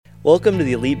Welcome to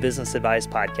the Elite Business Advice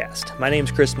Podcast. My name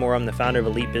is Chris Moore. I'm the founder of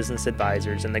Elite Business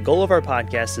Advisors, and the goal of our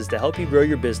podcast is to help you grow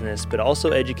your business, but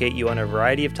also educate you on a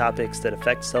variety of topics that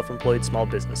affect self-employed small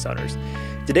business owners.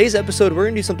 Today's episode, we're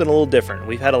going to do something a little different.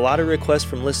 We've had a lot of requests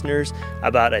from listeners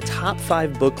about a top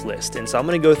 5 book list, and so I'm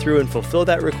going to go through and fulfill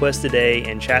that request today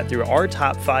and chat through our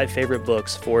top 5 favorite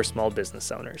books for small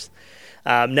business owners.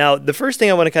 Now, the first thing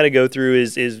I want to kind of go through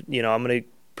is I'm going to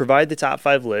provide the top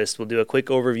 5 list. We'll do a quick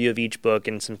overview of each book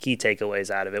and some key takeaways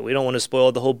out of it. We don't want to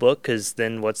spoil the whole book because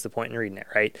then what's the point in reading it,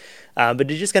 right? But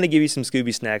to just kind of give you some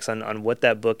Scooby snacks on what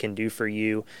that book can do for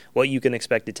you, what you can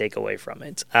expect to take away from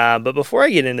it. But before I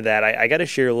get into that, I got to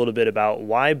share a little bit about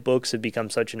why books have become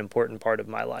such an important part of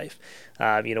my life.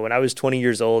 When I was 20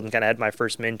 years old and kind of had my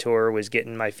first mentor, was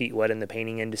getting my feet wet in the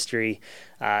painting industry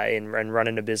and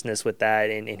running a business with that.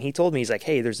 And he told me, he's like,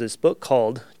 hey, there's this book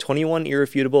called 21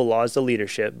 Irrefutable Laws of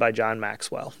Leadership by John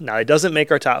Maxwell. Now, it doesn't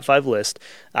make our top 5 list,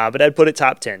 but I'd put it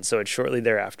top 10, so it's shortly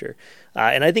thereafter.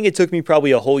 And I think it took me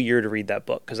probably a whole year to read that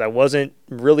book because I wasn't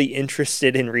really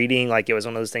interested in reading. Like, it was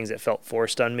one of those things that felt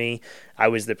forced on me. I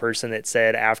was the person that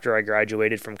said after I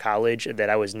graduated from college that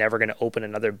I was never going to open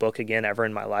another book again ever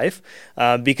in my life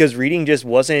because reading just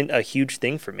wasn't a huge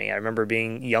thing for me. I remember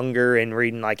being younger and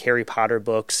reading like Harry Potter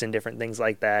books and different things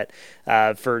like that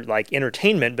for like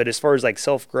entertainment, but as far as like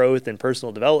self-growth and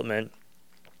personal development,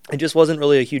 it just wasn't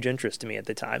really a huge interest to me at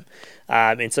the time.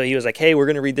 And so he was like, hey, we're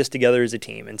going to read this together as a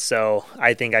team. And so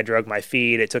I think I drug my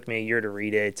feet. It took me a year to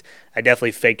read it. I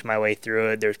definitely faked my way through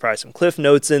it. There's probably some cliff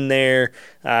notes in there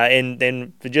and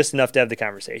then just enough to have the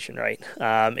conversation, right?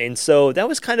 And so that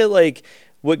was kind of like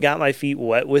what got my feet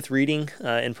wet with reading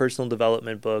and personal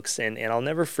development books. And I'll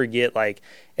never forget, like,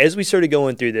 as we started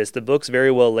going through this, the book's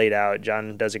very well laid out.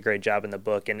 John does a great job in the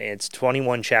book, and it's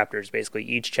 21 chapters, basically.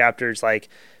 Each chapter is like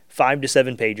 5 to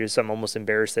 7 pages, so I'm almost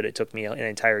embarrassed that it took me an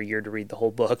entire year to read the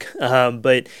whole book.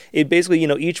 But it basically,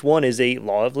 each one is a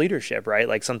law of leadership, right?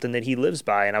 Like something that he lives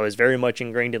by. And I was very much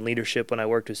ingrained in leadership when I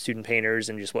worked with student painters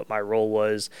and just what my role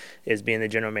was as being the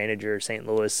general manager of St.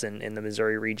 Louis and in the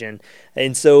Missouri region.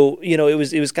 And so,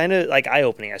 it was kind of like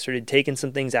eye-opening. I started taking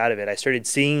some things out of it. I started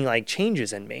seeing like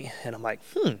changes in me. And I'm like,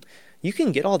 you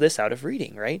can get all this out of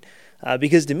reading, right?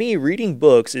 Because to me, reading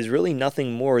books is really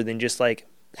nothing more than just like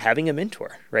having a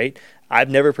mentor, right? I've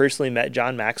never personally met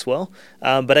John Maxwell,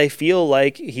 but I feel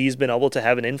like he's been able to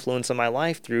have an influence on my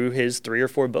life through his 3 or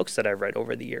 4 books that I've read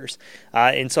over the years.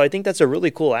 And so I think that's a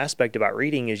really cool aspect about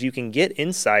reading is you can get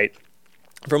insight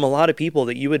from a lot of people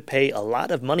that you would pay a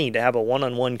lot of money to have a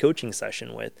one-on-one coaching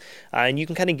session with. And you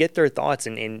can kind of get their thoughts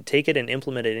and take it and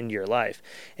implement it into your life.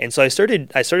 And so I started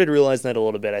realizing that a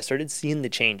little bit. I started seeing the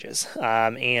changes,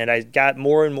 and I got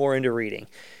more and more into reading.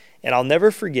 And I'll never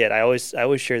forget, I always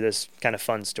share this kind of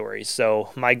fun story.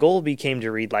 So my goal became to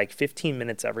read like 15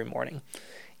 minutes every morning.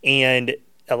 And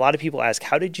a lot of people ask,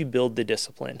 how did you build the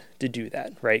discipline to do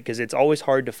that, right? Because it's always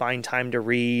hard to find time to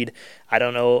read. I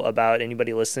don't know about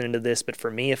anybody listening to this, but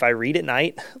for me, if I read at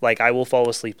night, like I will fall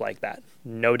asleep like that.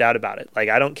 No doubt about it. Like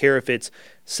I don't care if it's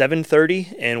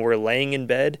 7:30 and we're laying in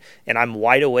bed and I'm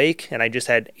wide awake and I just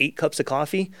had 8 cups of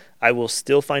coffee, I will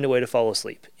still find a way to fall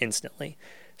asleep instantly.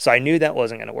 So I knew that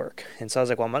wasn't going to work. And so I was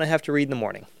like, well, I'm going to have to read in the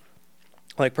morning.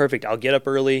 I'm like, perfect. I'll get up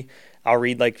early. I'll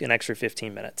read like an extra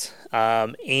 15 minutes.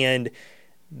 And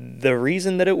the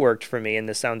reason that it worked for me, and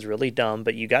this sounds really dumb,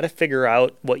 but you got to figure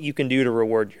out what you can do to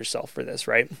reward yourself for this,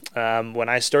 right? When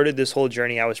I started this whole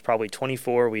journey, I was probably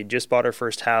 24. We had just bought our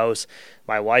first house.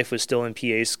 My wife was still in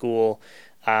PA school.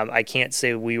 I can't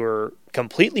say we were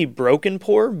completely broken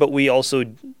poor, but we also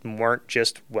weren't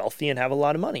just wealthy and have a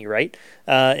lot of money, right?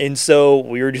 And so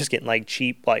we were just getting like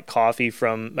cheap like coffee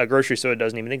from a grocery store that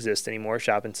doesn't even exist anymore,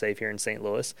 Shop and Save here in St.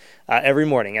 Louis, every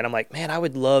morning. And I'm like, man, I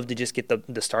would love to just get the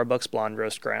Starbucks blonde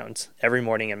roast grounds every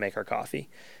morning and make our coffee.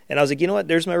 And I was like, you know what?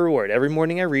 There's my reward. Every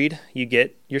morning I read, you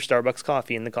get your Starbucks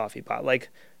coffee in the coffee pot. Like,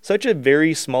 such a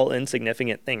very small,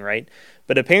 insignificant thing, right?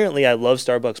 But apparently I love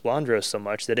Starbucks blonde roast so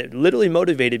much that it literally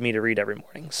motivated me to read every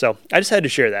morning. So I just had to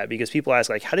share that because people ask,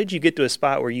 like, how did you get to a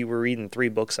spot where you were reading 3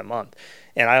 books a month?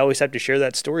 And I always have to share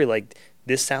that story. Like,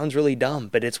 this sounds really dumb,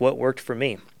 but it's what worked for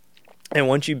me. And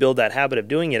once you build that habit of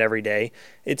doing it every day,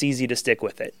 it's easy to stick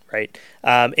with it, right?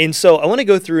 And so I want to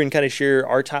go through and kind of share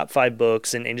our top 5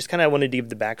 books and just kind of wanted to give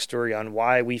the backstory on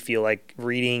why we feel like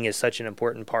reading is such an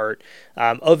important part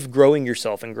of growing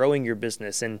yourself and growing your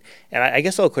business. And I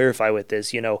guess I'll clarify with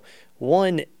this,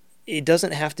 one, it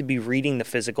doesn't have to be reading the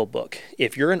physical book.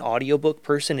 If you're an audiobook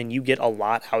person and you get a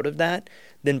lot out of that,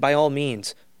 then by all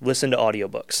means, listen to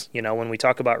audiobooks. When we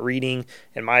talk about reading,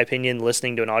 in my opinion,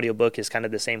 listening to an audiobook is kind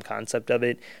of the same concept of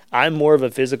it. I'm more of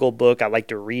a physical book. I like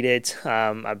to read it.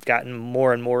 I've gotten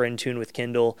more and more in tune with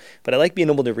Kindle, but I like being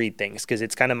able to read things because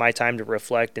it's kind of my time to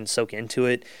reflect and soak into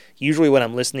it. Usually when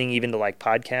I'm listening even to like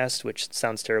podcasts, which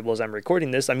sounds terrible as I'm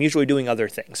recording this, I'm usually doing other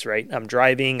things, right? I'm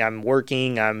driving, I'm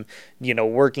working, I'm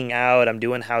working out, I'm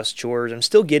doing house chores. I'm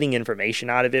still getting information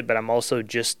out of it, but I'm also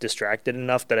just distracted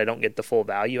enough that I don't get the full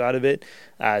value out of it.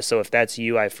 So if that's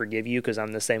you, I forgive you because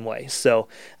I'm the same way. So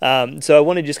I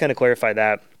want to just kind of clarify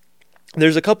that.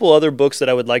 There's a couple other books that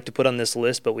I would like to put on this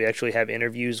list, but we actually have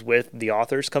interviews with the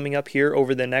authors coming up here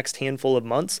over the next handful of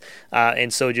months.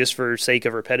 And so just for sake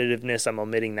of repetitiveness, I'm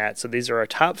omitting that. So these are our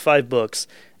top 5 books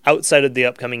outside of the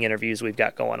upcoming interviews we've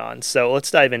got going on. So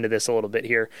let's dive into this a little bit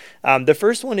here. The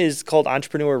first one is called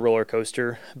Entrepreneur Roller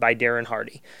Coaster by Darren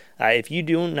Hardy. If you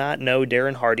do not know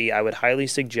Darren Hardy, I would highly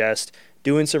suggest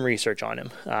doing some research on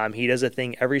him. He does a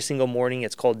thing every single morning.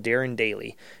 It's called Darren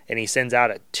Daily, and he sends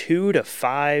out a 2 to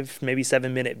 5, maybe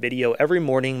 7-minute video every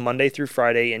morning, Monday through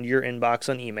Friday, into your inbox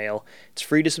on email. It's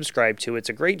free to subscribe to. It's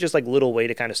a great, just like little way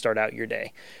to kind of start out your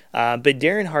day. But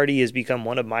Darren Hardy has become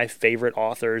one of my favorite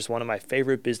authors, one of my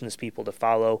favorite business people to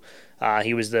follow.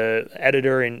 He was the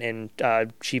editor and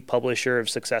chief publisher of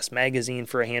Success Magazine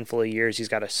for a handful of years. He's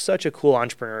got such a cool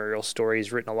entrepreneurial story.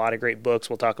 He's written a lot of great books.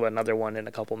 We'll talk about another one in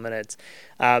a couple minutes.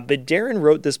 But Darren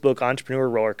wrote this book, Entrepreneur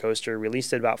Roller Coaster,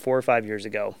 released it about 4 or 5 years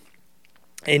ago.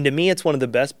 And to me, it's one of the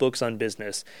best books on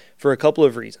business for a couple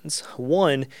of reasons.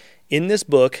 One, in this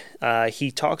book,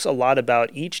 he talks a lot about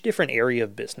each different area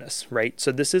of business, right?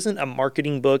 So this isn't a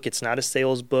marketing book. It's not a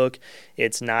sales book.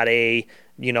 It's not a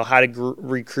how to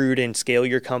recruit and scale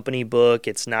your company book.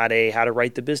 It's not a how to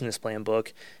write the business plan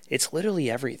book. It's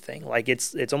literally everything. Like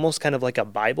it's almost kind of like a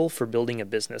Bible for building a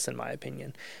business, in my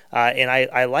opinion. And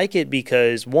I like it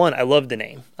because, one, I love the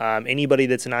name. Anybody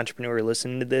that's an entrepreneur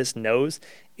listening to this knows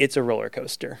it's a roller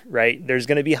coaster, right? There's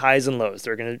going to be highs and lows.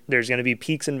 There's going to be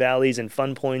peaks and valleys and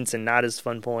fun points and not as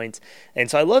fun points.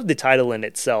 And so I love the title in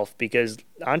itself because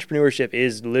entrepreneurship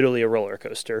is literally a roller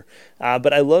coaster.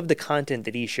 But I love the content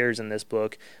that he shares in this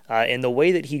book and the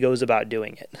way that he goes about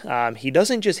doing it. He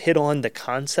doesn't just hit on the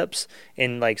concepts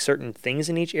and like certain things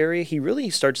in each area. He really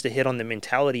starts to hit on the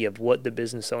mentality of what the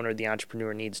business owner, the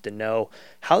entrepreneur needs to know,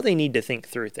 how they need to think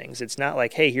through things. It's not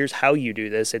like, hey, here's how you do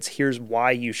this. It's here's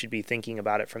why you should be thinking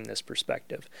about it from this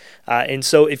perspective. And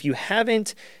so if you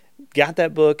haven't got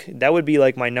that book, that would be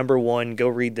like my number one, go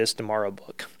read this tomorrow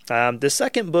book. The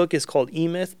second book is called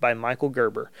E-Myth by Michael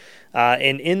Gerber.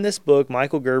 And in this book,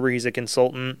 Michael Gerber, he's a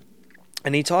consultant,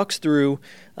 and he talks through,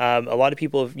 a lot of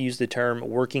people have used the term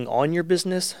working on your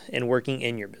business and working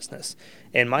in your business.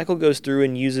 And Michael goes through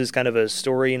and uses kind of a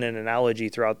story and an analogy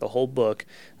throughout the whole book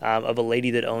of a lady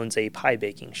that owns a pie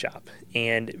baking shop,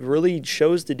 and really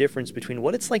shows the difference between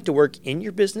what it's like to work in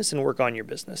your business and work on your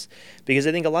business. Because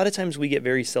I think a lot of times we get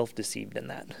very self-deceived in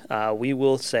that. We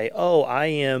will say, oh,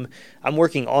 I'm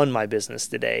working on my business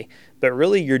today. But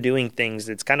really you're doing things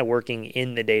that's kind of working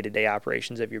in the day-to-day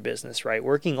operations of your business, right?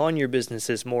 Working on your business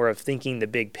is more of thinking the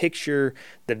big picture,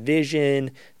 the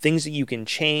vision, things that you can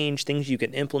change, things you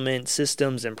can implement,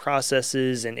 systems and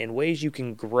processes, and ways you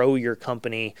can grow your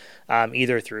company,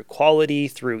 either through quality,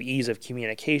 through ease of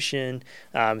communication,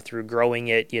 through growing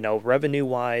it,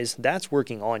 revenue-wise. That's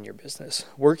working on your business.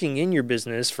 Working in your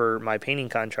business for my painting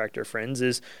contractor friends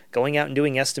is going out and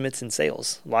doing estimates and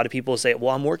sales. A lot of people say,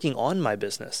 well, I'm working on my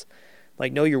business.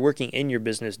 Like, no, you're working in your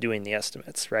business doing the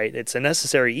estimates, right? It's a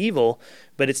necessary evil,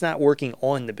 but it's not working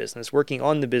on the business. Working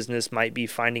on the business might be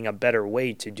finding a better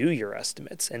way to do your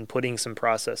estimates and putting some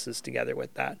processes together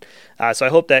with that. So I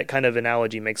hope that kind of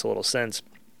analogy makes a little sense.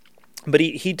 But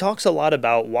he talks a lot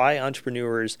about why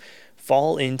entrepreneurs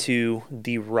fall into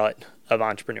the rut of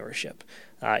entrepreneurship.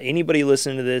 Anybody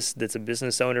listening to this that's a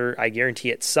business owner, I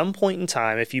guarantee at some point in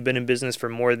time, if you've been in business for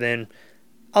more than,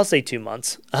 I'll say 2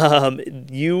 months,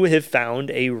 you have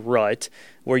found a rut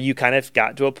where you kind of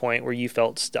got to a point where you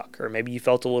felt stuck, or maybe you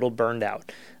felt a little burned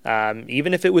out.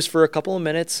 Even if it was for a couple of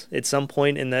minutes, at some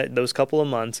point in those couple of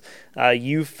months,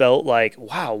 you felt like,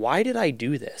 wow, why did I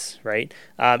do this, right?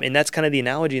 And that's kind of the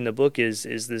analogy in the book is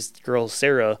this girl,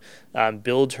 Sarah,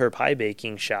 builds her pie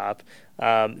baking shop,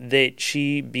 that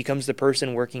she becomes the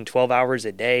person working 12 hours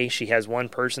a day. She has one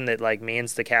person that like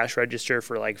mans the cash register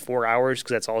for like 4 hours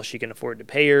because that's all she can afford to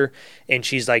pay her. And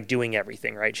she's like doing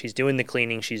everything, right? She's doing the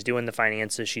cleaning, she's doing the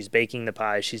finances, she's baking the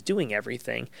pies, she's doing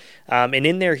everything. And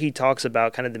in there, he talks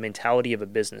about kind of the mentality of a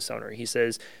business owner. He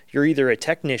says, you're either a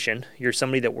technician, you're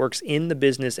somebody that works in the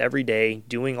business every day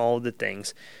doing all of the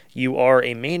things. You are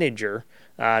a manager,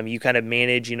 You kind of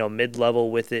manage,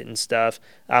 mid-level with it and stuff.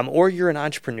 Or you're an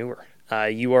entrepreneur.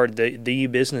 You are the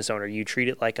business owner. You treat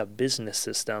it like a business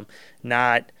system,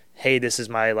 not, hey, this is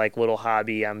my little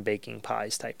hobby, I'm baking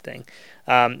pies type thing.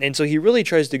 And so he really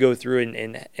tries to go through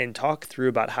and talk through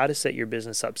about how to set your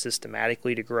business up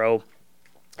systematically to grow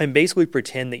and basically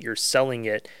pretend that you're selling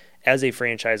it as a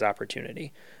franchise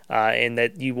opportunity. And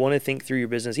that you want to think through your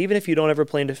business, even if you don't ever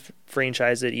plan to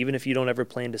franchise it, even if you don't ever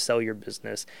plan to sell your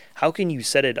business, how can you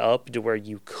set it up to where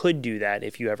you could do that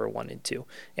if you ever wanted to?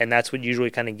 And that's what usually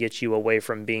kind of gets you away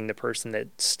from being the person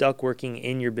that's stuck working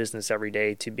in your business every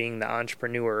day to being the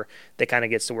entrepreneur that kind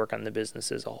of gets to work on the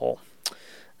business as a whole.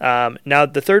 Now,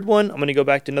 the third one, I'm going to go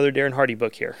back to another Darren Hardy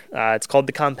book here. It's called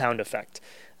The Compound Effect.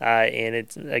 And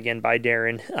it's, again, by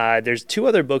Darren. There's two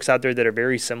other books out there that are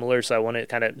very similar, so I want to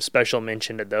kind of special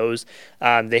mention to those.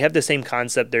 They have the same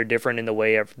concept. They're different in the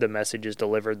way of the message is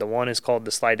delivered. The one is called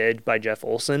The Slight Edge by Jeff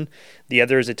Olson. The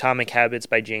other is Atomic Habits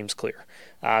by James Clear.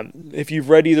 If you've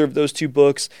read either of those two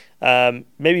books,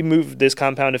 maybe move this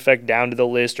Compound Effect down to the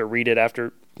list or read it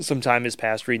after some time has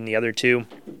passed reading the other two.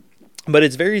 But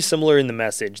it's very similar in the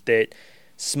message that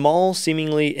small,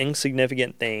 seemingly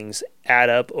insignificant things add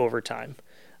up over time.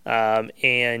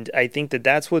 And I think that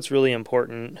that's what's really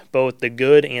important, both the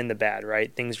good and the bad,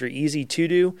 right? Things are easy to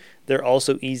do. They're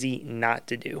also easy not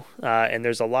to do. And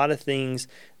there's a lot of things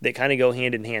that kind of go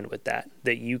hand in hand with that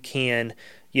you can,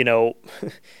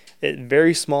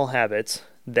 very small habits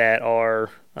that are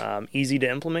easy to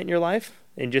implement in your life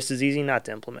and just as easy not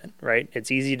to implement, right? It's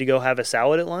easy to go have a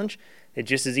salad at lunch. It's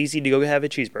just as easy to go have a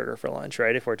cheeseburger for lunch,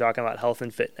 right? If we're talking about health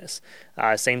and fitness.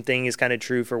 Same thing is kind of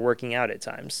true for working out at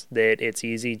times, that it's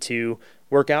easy to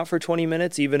work out for 20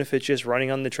 minutes, even if it's just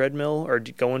running on the treadmill or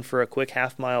going for a quick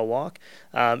half-mile walk.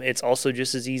 It's also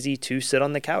just as easy to sit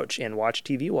on the couch and watch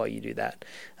TV while you do that.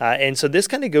 And so this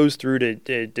kind of goes through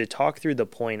to talk through the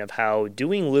point of how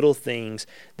doing little things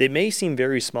that may seem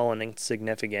very small and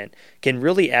insignificant can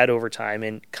really add over time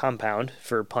and compound,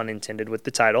 for pun intended with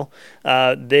the title,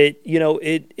 that,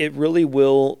 it really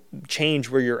will change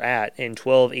where you're at in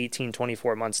 12, 18,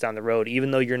 24 months down the road,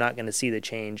 even though you're not going to see the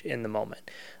change in the moment.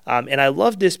 And I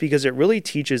love this because it really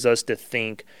teaches us to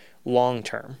think long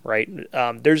term, right?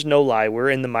 There's no lie. We're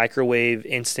in the microwave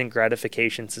instant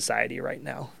gratification society right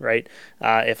now, right?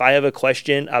 If I have a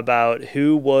question about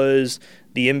who was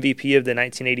the MVP of the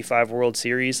 1985 World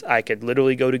Series, I could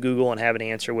literally go to Google and have an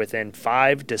answer within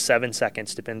 5 to 7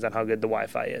 seconds, depends on how good the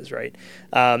Wi-Fi is, right?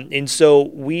 And so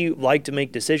we like to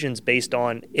make decisions based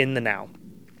on in the now.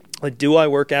 Like, do I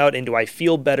work out and do I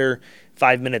feel better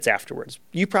 5 minutes afterwards?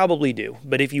 You probably do.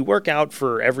 But if you work out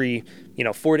for every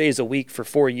 4 days a week for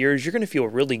 4 years, you're going to feel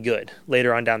really good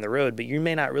later on down the road, but you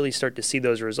may not really start to see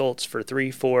those results for 3,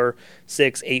 4,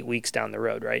 6, 8 weeks down the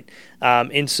road, right?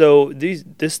 And so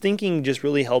this thinking just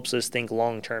really helps us think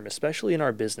long term, especially in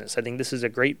our business. I think this is a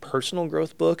great personal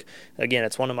growth book. Again,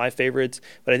 it's one of my favorites,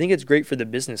 but I think it's great for the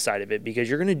business side of it because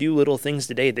you're going to do little things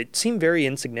today that seem very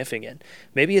insignificant.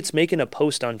 Maybe it's making a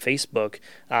post on Facebook,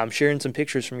 sharing some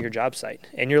pictures from your job site,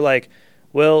 and you're like,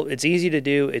 well, it's easy to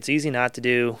do, it's easy not to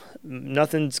do,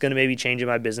 nothing's going to maybe change in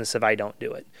my business if I don't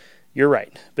do it. You're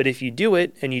right. But if you do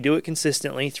it, and you do it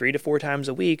consistently 3 to 4 times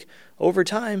a week, over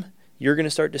time, you're going to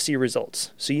start to see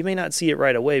results. So you may not see it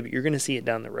right away, but you're going to see it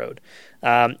down the road.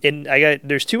 And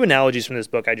there's 2 analogies from this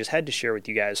book I just had to share with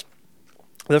you guys.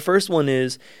 The first one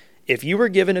is, if you were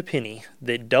given a penny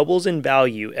that doubles in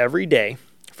value every day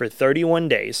for 31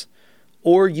 days,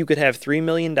 or you could have $3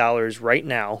 million right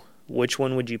now, which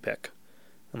one would you pick?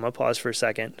 I'm going to pause for a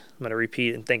second. I'm going to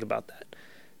repeat and think about that.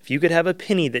 If you could have a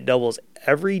penny that doubles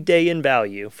every day in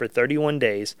value for 31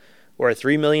 days or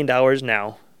 $3 million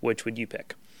now, which would you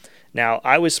pick? Now,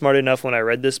 I was smart enough when I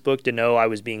read this book to know I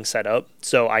was being set up,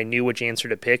 so I knew which answer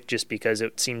to pick just because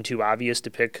it seemed too obvious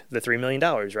to pick the $3 million,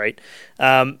 right?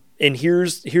 And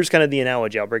here's kind of the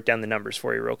analogy. I'll break down the numbers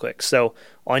for you real quick. So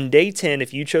on day 10,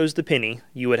 if you chose the penny,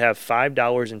 you would have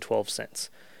 $5.12.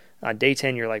 On day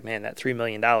 10, you're like, man, that $3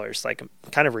 million, like, I'm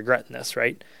kind of regretting this,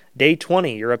 right? Day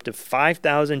 20, you're up to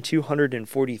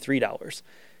 $5,243.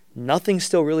 Nothing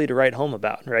still really to write home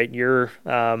about, right? You're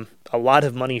a lot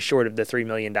of money short of the $3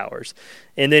 million.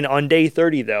 And then on day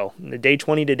 30, though, the day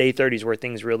 20 to day 30 is where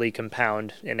things really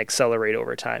compound and accelerate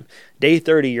over time. Day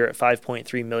 30, you're at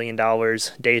 $5.3 million.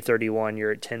 Day 31,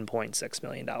 you're at $10.6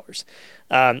 million.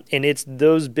 And it's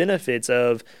those benefits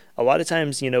of a lot of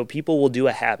times, people will do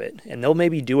a habit and they'll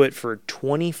maybe do it for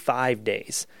 25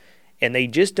 days. And they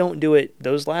just don't do it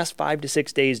those last 5 to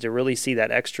 6 days to really see that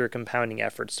extra compounding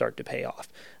effort start to pay off.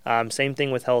 Same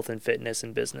thing with health and fitness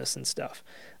and business and stuff.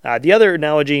 The other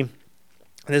analogy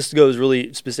This goes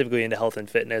really specifically into health and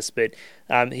fitness, but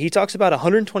he talks about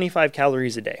 125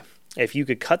 calories a day. If you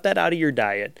could cut that out of your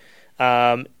diet,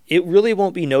 it really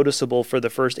won't be noticeable for the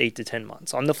first 8 to 10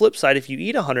 months. On the flip side, if you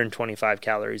eat 125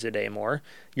 calories a day more,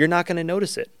 you're not going to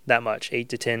notice it that much 8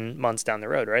 to 10 months down the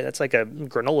road, right? That's like a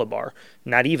granola bar,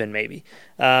 not even maybe.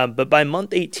 But by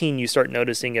month 18, you start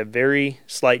noticing a very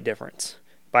slight difference.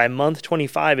 By month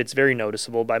 25, it's very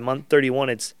noticeable. By month 31,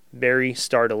 it's very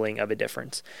startling of a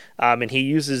difference. And he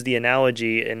uses the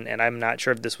analogy, and I'm not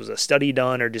sure if this was a study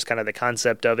done or just kind of the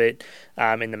concept of it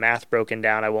and the math broken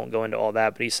down. I won't go into all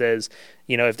that, but he says,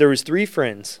 if there was 3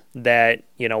 friends that,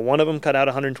 one of them cut out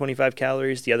 125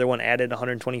 calories, the other one added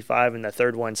 125, and the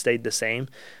third one stayed the same,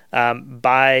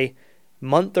 by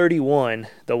month 31,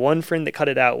 the one friend that cut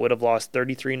it out would have lost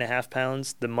 33.5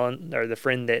 pounds. The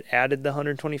friend that added the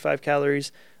 125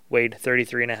 calories weighed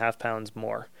 33.5 pounds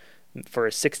more, for a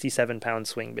 67-pound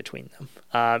swing between them.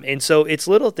 And so it's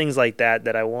little things like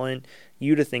that I want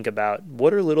you to think about.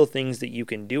 What are little things that you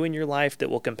can do in your life that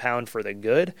will compound for the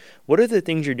good? What are the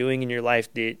things you're doing in your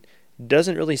life that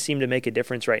doesn't really seem to make a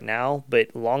difference right now,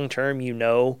 but long term,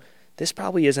 this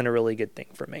probably isn't a really good thing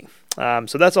for me.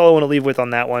 So that's all I want to leave with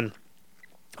on that one.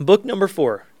 Book number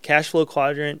 4, Cash Flow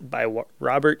Quadrant by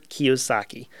Robert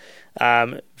Kiyosaki.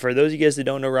 For those of you guys that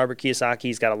don't know Robert Kiyosaki,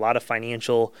 he's got a lot of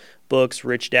financial books,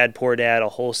 Rich Dad, Poor Dad, a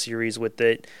whole series with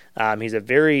it. He's a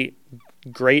very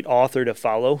great author to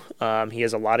follow. He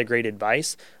has a lot of great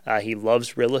advice. He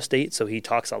loves real estate, so he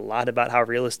talks a lot about how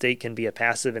real estate can be a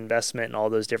passive investment and all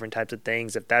those different types of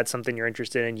things. If that's something you're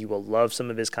interested in, you will love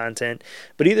some of his content.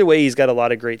 But either way, he's got a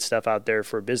lot of great stuff out there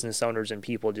for business owners and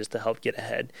people just to help get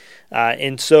ahead.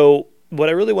 And so what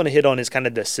I really want to hit on is kind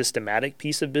of the systematic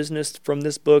piece of business from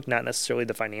this book, not necessarily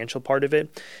the financial part of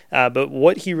it. But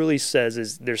what he really says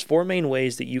is there's 4 main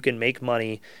ways that you can make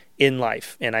money in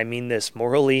life. And I mean this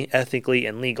morally, ethically,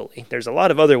 and legally. There's a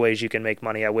lot of other ways you can make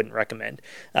money I wouldn't recommend.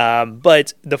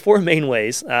 But the 4 main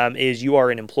ways is you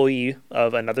are an employee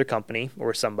of another company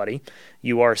or somebody,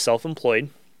 you are self-employed,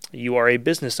 you are a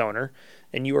business owner,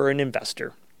 and you are an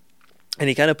investor. And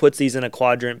he kind of puts these in a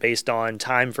quadrant based on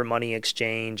time for money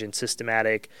exchange and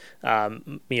systematic,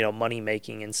 money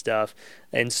making and stuff.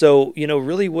 And so,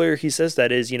 really where he says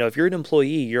that is, if you're an employee,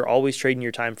 you're always trading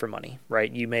your time for money, right?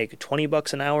 You make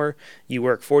 $20 an hour, you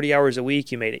work 40 hours a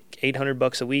week, you made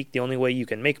 $800 a week. The only way you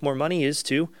can make more money is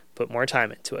to put more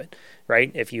time into it,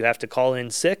 right? If you have to call in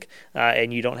sick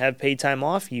and you don't have paid time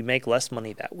off, you make less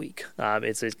money that week.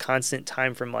 It's a constant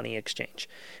time for money exchange.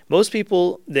 Most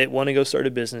people that want to go start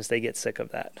a business, they get sick of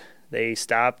that. They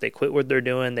stop, they quit what they're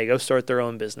doing, they go start their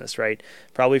own business, right?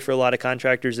 Probably for a lot of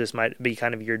contractors, this might be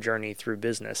kind of your journey through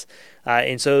business.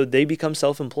 And so they become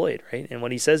self-employed, right? And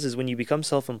what he says is when you become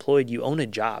self-employed, you own a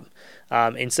job.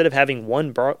 Instead of having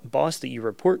one boss that you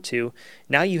report to,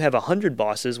 now you have 100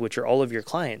 bosses, which are all of your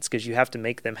clients, because you have to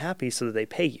make them happy so that they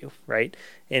pay you, right?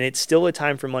 And it's still a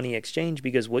time for money exchange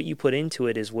because what you put into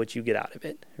it is what you get out of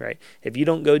it, right? If you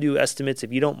don't go do estimates,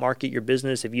 if you don't market your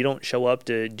business, if you don't show up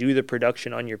to do the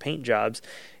production on your paint jobs,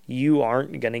 you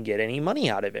aren't going to get any money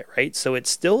out of it, right? So it's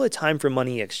still a time for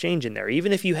money exchange in there.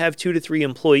 Even if you have 2 to 3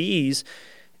 employees,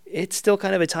 it's still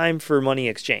kind of a time for money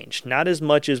exchange. Not as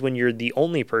much as when you're the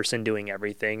only person doing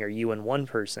everything or you and one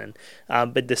person,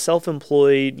 but the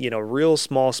self-employed, real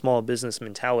small business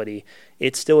mentality,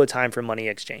 it's still a time for money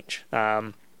exchange.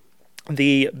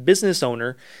 The business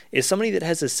owner is somebody that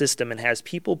has a system and has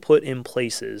people put in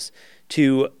places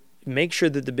to make sure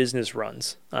that the business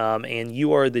runs, and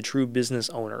you are the true business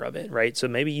owner of it, right? So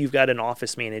maybe you've got an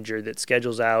office manager that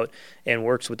schedules out and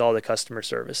works with all the customer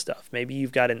service stuff. Maybe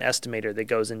you've got an estimator that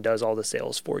goes and does all the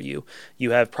sales for you.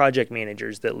 You have project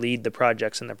managers that lead the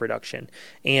projects and the production.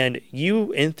 And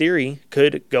you, in theory,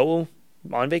 could go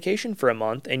on vacation for a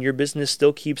month and your business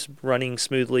still keeps running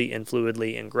smoothly and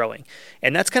fluidly and growing.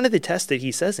 And that's kind of the test that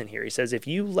he says in here. He says if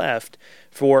you left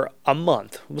for a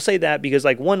month, we'll say that because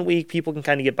like 1 week people can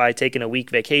kind of get by taking a week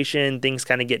vacation, things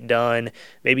kind of get done,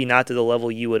 maybe not to the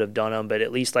level you would have done them, but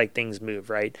at least like things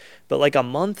move, right? But like a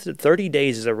month, 30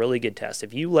 days is a really good test.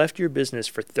 If you left your business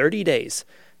for 30 days,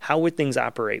 how would things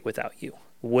operate without you?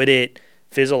 Would it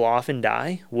fizzle off and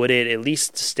die? Would it at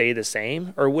least stay the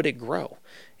same, or would it grow?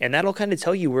 And that'll kind of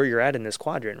tell you where you're at in this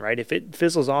quadrant, right? If it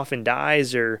fizzles off and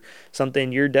dies or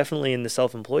something, you're definitely in the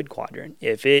self-employed quadrant.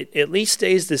 If it at least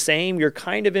stays the same, you're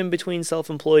kind of in between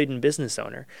self-employed and business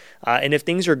owner. And if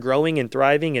things are growing and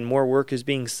thriving and more work is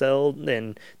being sold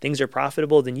and things are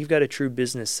profitable, then you've got a true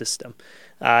business system.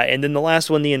 And then the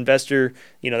last one, the investor,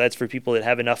 that's for people that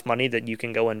have enough money that you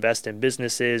can go invest in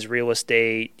businesses, real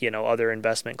estate, other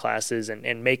investment classes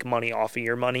and make money off of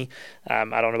your money. I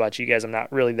don't know about you guys. I'm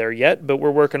not really there yet, but we're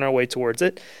working working our way towards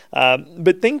it.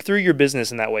 But think through your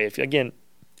business in that way.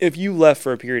 If you left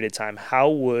for a period of time, how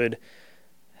would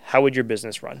your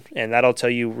business run? And that'll tell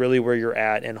you really where you're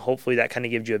at, and hopefully that kind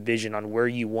of gives you a vision on where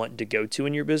you want to go to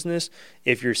in your business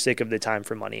if you're sick of the time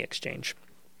for money exchange.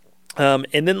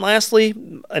 And then lastly,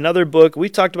 another book.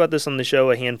 We've talked about this on the show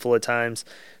a handful of times,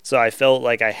 so I felt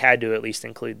like I had to at least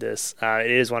include this.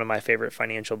 It is one of my favorite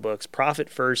financial books, Profit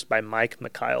First by Mike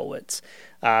Michalowicz.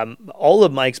 All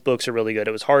of Mike's books are really good.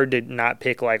 It was hard to not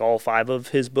pick like all 5 of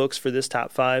his books for this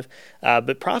top 5.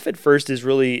 But Profit First is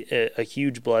really a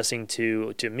huge blessing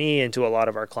to me and to a lot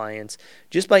of our clients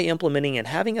just by implementing and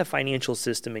having a financial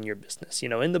system in your business.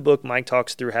 In the book, Mike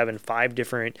talks through having 5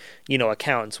 different,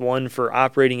 accounts, one for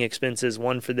operating expenses,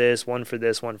 one for this, one for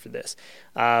this, one for this.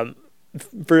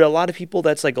 For a lot of people,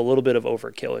 that's like a little bit of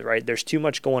overkill, right? There's too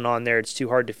much going on there. It's too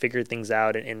hard to figure things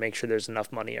out and make sure there's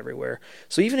enough money everywhere.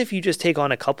 So even if you just take on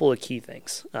a couple of key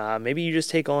things, maybe you just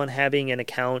take on having an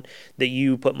account that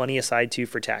you put money aside to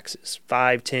for taxes.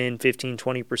 5, 10, 15,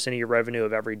 20% of your revenue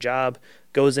of every job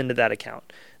goes into that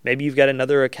account. Maybe you've got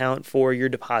another account for your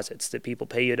deposits that people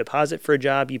pay you a deposit for a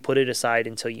job. You put it aside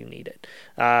until you need it.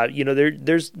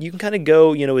 You can kind of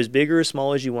go, as big or as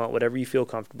small as you want, whatever you feel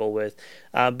comfortable with.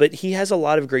 But he has a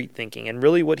lot of great thinking. And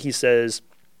really what he says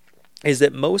is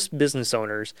that most business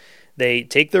owners, they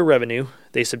take their revenue,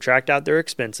 they subtract out their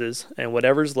expenses, and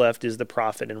whatever's left is the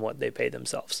profit and what they pay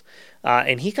themselves.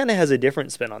 And he kind of has a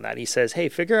different spin on that. He says, hey,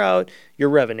 figure out your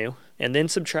revenue and then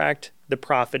subtract the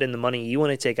profit and the money you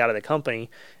want to take out of the company,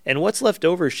 and what's left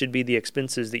over should be the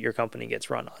expenses that your company gets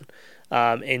run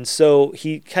on. And so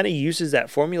he kind of uses that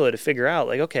formula to figure out,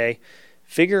 like, okay,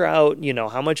 figure out,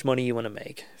 how much money you want to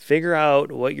make. Figure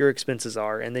out what your expenses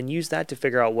are, and then use that to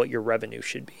figure out what your revenue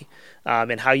should be,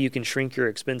 and how you can shrink your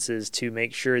expenses to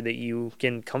make sure that you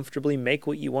can comfortably make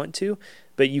what you want to,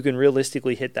 but you can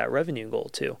realistically hit that revenue goal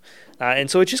too. And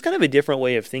so it's just kind of a different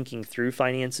way of thinking through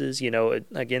finances.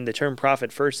 Again, the term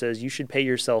profit first says you should pay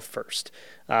yourself first.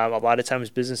 A lot of times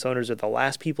business owners are the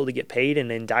last people to get paid,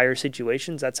 and in dire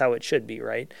situations, that's how it should be,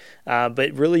 right?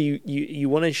 But really, you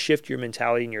want to shift your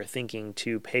mentality and your thinking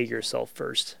to pay yourself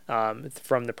first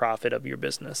from the profit of your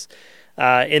business.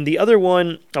 And the other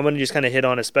one, I'm going to just kind of hit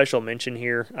on a special mention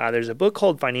here. There's a book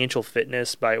called Financial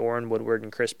Fitness by Orrin Woodward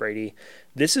and Chris Brady.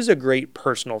 This is a great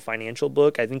personal financial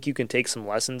book. I think you can take some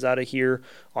lessons out of here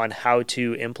on how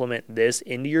to implement this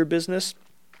into your business.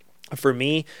 For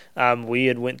me, we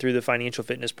had went through the financial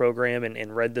fitness program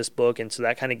and read this book, and so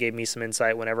that kind of gave me some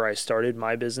insight whenever I started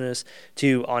my business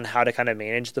on how to kind of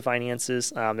manage the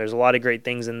finances. There's a lot of great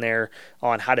things in there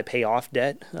on how to pay off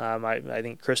debt. I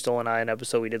think Crystal and I, an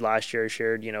episode we did last year,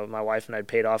 shared, my wife and I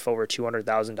paid off over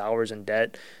 $200,000 in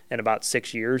debt in about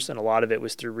 6 years, and a lot of it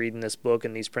was through reading this book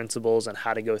and these principles and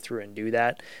how to go through and do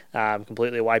that.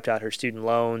 Completely wiped out her student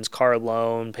loans, car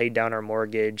loan, paid down our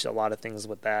mortgage, a lot of things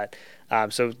with that.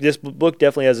 So this book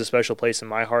definitely has a special place in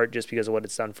my heart just because of what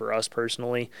it's done for us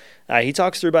personally. He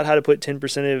talks through about how to put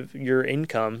 10% of your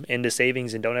income into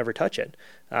savings and don't ever touch it.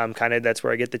 That's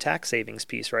where I get the tax savings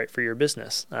piece, right, for your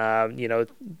business.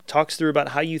 Talks through about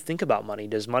how you think about money.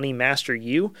 Does money master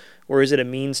you, or is it a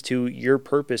means to your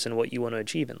purpose and what you want to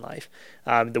achieve in life?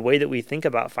 The way that we think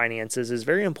about finances is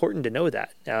very important to know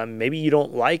that. Maybe you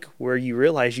don't like where you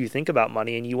realize you think about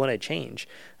money and you want to change.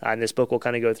 And this book will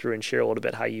kind of go through and share a little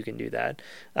bit how you can do that.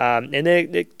 And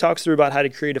then it talks through about how to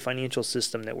create a financial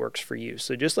system that works for you.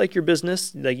 So just like your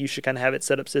business, like you should kind of have it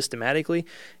set up systematically,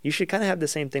 you should kind of have the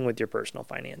same thing with your personal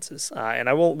finances. And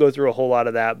I won't go through a whole lot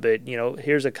of that, but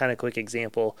here's a kind of quick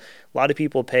example. A lot of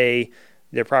people pay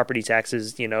their property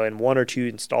taxes, in 1 or 2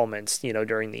 installments,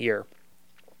 during the year.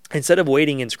 Instead of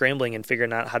waiting and scrambling and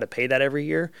figuring out how to pay that every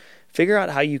year, figure out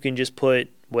how you can just put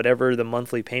whatever the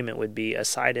monthly payment would be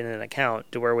aside in an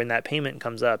account to where when that payment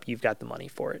comes up, you've got the money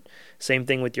for it. Same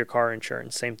thing with your car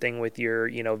insurance. Same thing with your,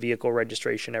 vehicle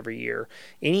registration every year.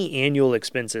 Any annual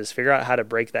expenses, figure out how to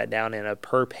break that down in a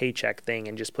per paycheck thing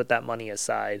and just put that money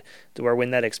aside to where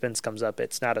when that expense comes up,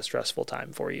 it's not a stressful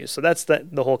time for you. So that's the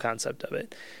whole concept of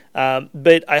it.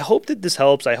 But I hope that this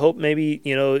helps. I hope maybe,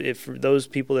 if those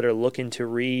people that are looking to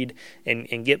read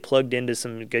and get plugged into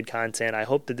some good content, I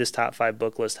hope that this top 5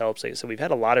 book list helps. So we've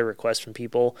had a lot of requests from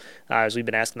people as we've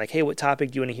been asking, like, hey, what topic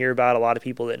do you want to hear about? A lot of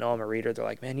people that know I'm a reader, they're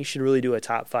like, man, you should really do a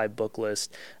top 5 book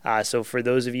list. So for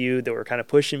those of you that were kind of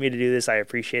pushing me to do this, I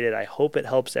appreciate it. I hope it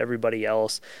helps everybody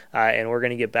else. And we're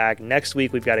going to get back next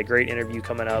week. We've got a great interview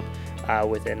coming up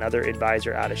with another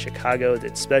advisor out of Chicago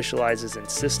that specializes in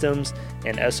systems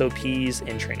and SOPs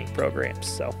and training programs.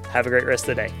 So have a great rest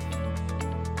of the day.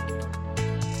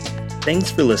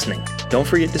 Thanks for listening. Don't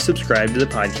forget to subscribe to the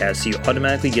podcast so you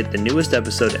automatically get the newest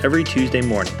episode every Tuesday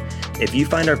morning. If you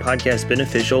find our podcast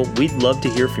beneficial, we'd love to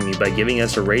hear from you by giving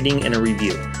us a rating and a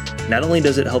review. Not only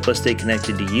does it help us stay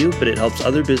connected to you, but it helps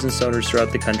other business owners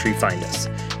throughout the country find us.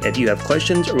 If you have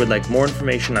questions or would like more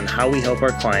information on how we help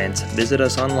our clients, visit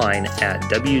us online at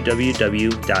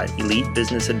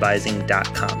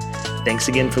www.elitebusinessadvising.com. Thanks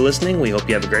again for listening. We hope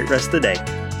you have a great rest of the day.